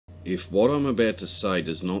If what I'm about to say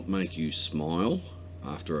does not make you smile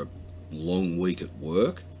after a long week at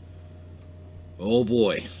work, oh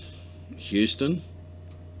boy, Houston,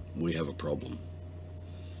 we have a problem.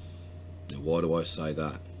 Now, why do I say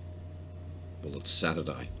that? Well, it's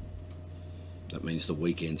Saturday. That means the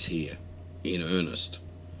weekend's here, in earnest.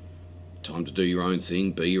 Time to do your own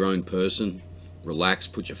thing, be your own person, relax,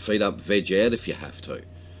 put your feet up, veg out if you have to.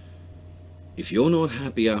 If you're not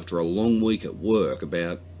happy after a long week at work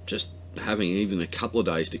about just having even a couple of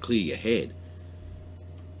days to clear your head,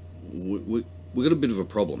 we've got a bit of a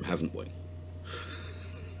problem, haven't we?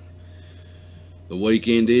 The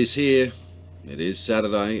weekend is here. It is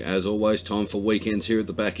Saturday. As always, time for weekends here at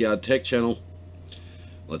the Backyard Tech Channel.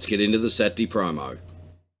 Let's get into the Saturday promo.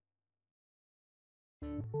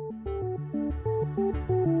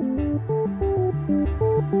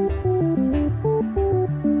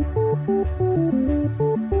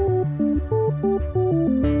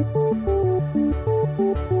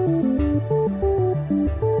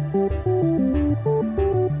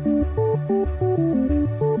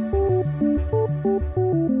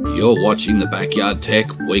 You're watching the Backyard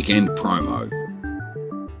Tech Weekend Promo.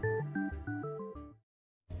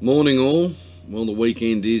 Morning all. Well, the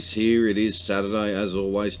weekend is here. It is Saturday. As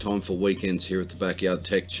always, time for weekends here at the Backyard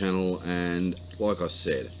Tech Channel. And like I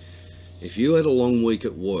said, if you had a long week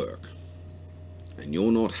at work and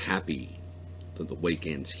you're not happy that the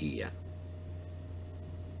weekend's here,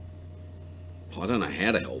 I don't know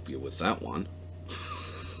how to help you with that one.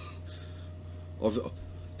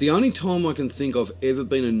 The only time I can think I've ever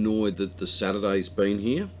been annoyed that the Saturday's been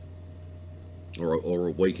here, or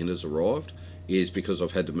a weekend has arrived, is because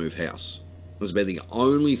I've had to move house. That's about the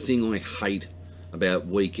only thing I hate about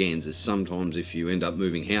weekends, is sometimes if you end up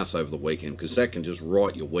moving house over the weekend, because that can just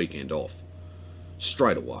write your weekend off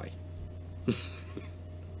straight away.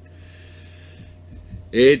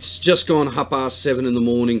 It's just gone 7:30 in the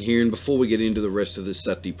morning here, and before we get into the rest of this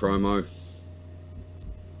Saturday promo,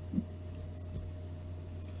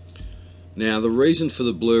 now, the reason for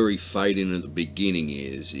the blurry fade in at the beginning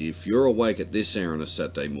is, if you're awake at this hour on a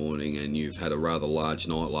Saturday morning and you've had a rather large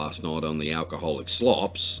night last night on the alcoholic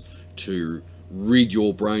slops to rid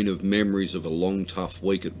your brain of memories of a long, tough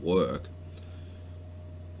week at work,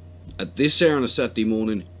 at this hour on a Saturday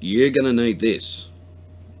morning, you're going to need this.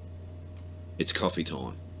 It's coffee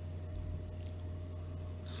time.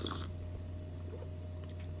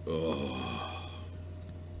 Oh.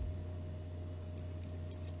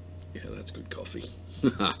 Yeah, that's good coffee.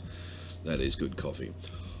 That is good coffee.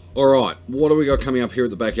 Alright, what do we got coming up here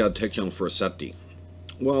at the Backyard Tech Channel for a Saturday?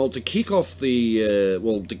 Well, to kick off the,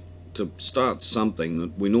 to start something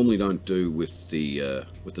that we normally don't do with the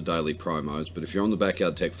daily promos, but if you're on the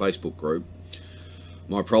Backyard Tech Facebook group,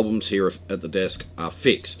 my problems here at the desk are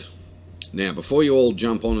fixed. Now, before you all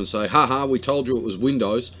jump on and say, haha, we told you it was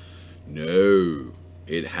Windows. No,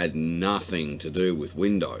 it had nothing to do with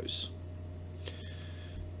Windows.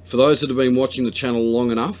 For those that have been watching the channel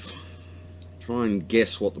long enough, try and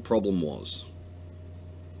guess what the problem was.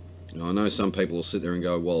 Now, I know some people will sit there and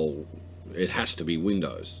go, well, it has to be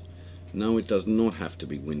Windows. No, it does not have to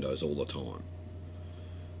be Windows all the time.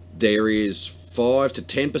 There is 5 to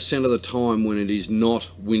 10% of the time when it is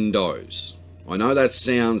not Windows. I know that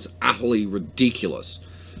sounds utterly ridiculous,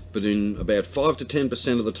 but in about 5 to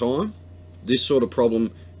 10% of the time, this sort of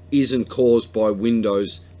problem isn't caused by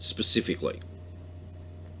Windows specifically.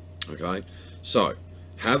 Okay, so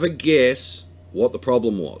have a guess what the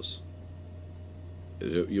problem was.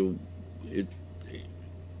 It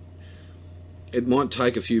might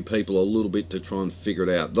take a few people a little bit to try and figure it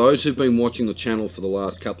out. Those who've been watching the channel for the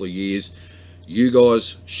last couple of years, you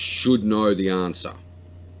guys should know the answer.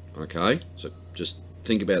 Okay, so just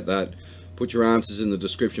think about that. Put your answers in the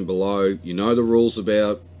description below. You know the rules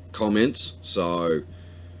about comments, so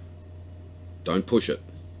don't push it.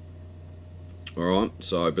 Alright,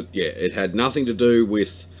 so, but yeah, it had nothing to do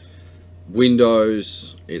with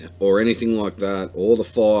Windows or anything like that, or the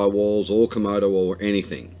firewalls, or Komodo, or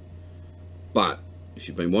anything. But if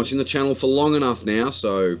you've been watching the channel for long enough now,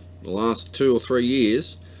 so the last 2 or 3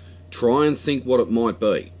 years, try and think what it might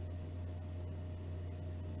be.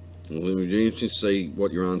 We'll be interested to see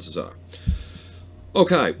what your answers are.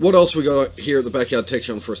 Okay, what else we got here at the Backyard Tech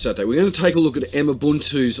Channel for a Saturday? We're going to take a look at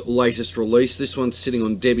Ubuntu's latest release. This one's sitting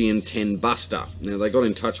on Debian 10 Buster. Now, they got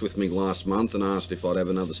in touch with me last month and asked if I'd have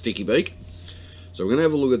another sticky beak. So we're going to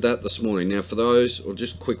have a look at that this morning. Now, for those, or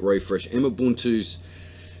just quick refresh, Ubuntu's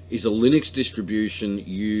is a Linux distribution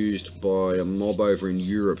used by a mob over in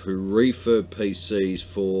Europe who refurb PCs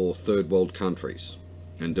for third world countries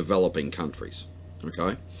and developing countries.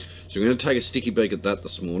 Okay, so we're going to take a sticky beak at that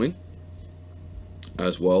this morning.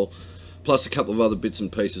 as well. Plus a couple of other bits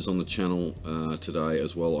and pieces on the channel today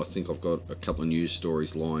as well. I think I've got a couple of news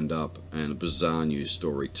stories lined up and a bizarre news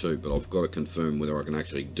story too, but I've got to confirm whether I can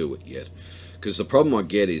actually do it yet. Because the problem I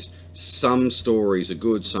get is some stories are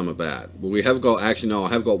good, some are bad. Well, we have got, actually no, I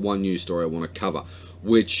have got one news story I want to cover,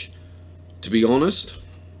 which, to be honest,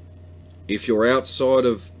 if you're outside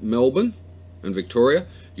of Melbourne and Victoria,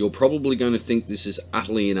 you're probably going to think this is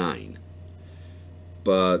utterly inane.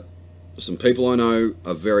 But some people I know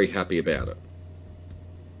are very happy about it.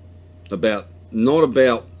 Not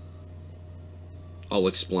about, I'll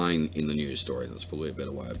explain in the news story. That's probably a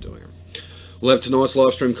better way of doing it. We'll have tonight's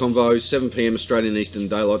live stream convo, 7 PM Australian Eastern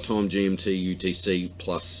Daylight Time, GMT, UTC,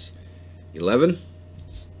 plus 11.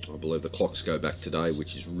 I believe the clocks go back today,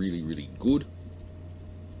 which is really, really good.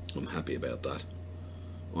 I'm happy about that.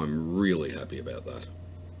 I'm really happy about that.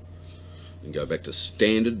 And go back to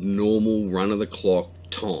standard, normal, run-of-the-clock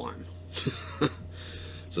time.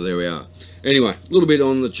 So there we are. Anyway, a little bit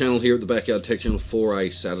on the channel here at the Backyard Tech Channel for a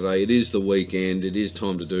Saturday. It is the weekend. It is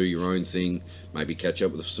time to do your own thing. Maybe catch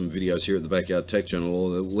up with some videos here at the Backyard Tech Channel.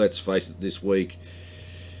 Or let's face it, this week,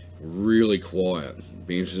 really quiet.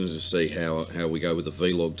 Be interesting to see how we go with the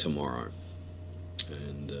vlog tomorrow.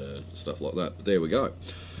 And stuff like that. But there we go.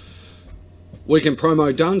 Weekend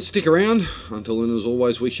promo done. Stick around. Until then, as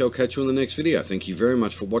always, we shall catch you in the next video. Thank you very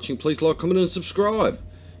much for watching. Please like, comment and subscribe.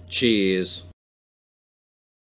 Cheers.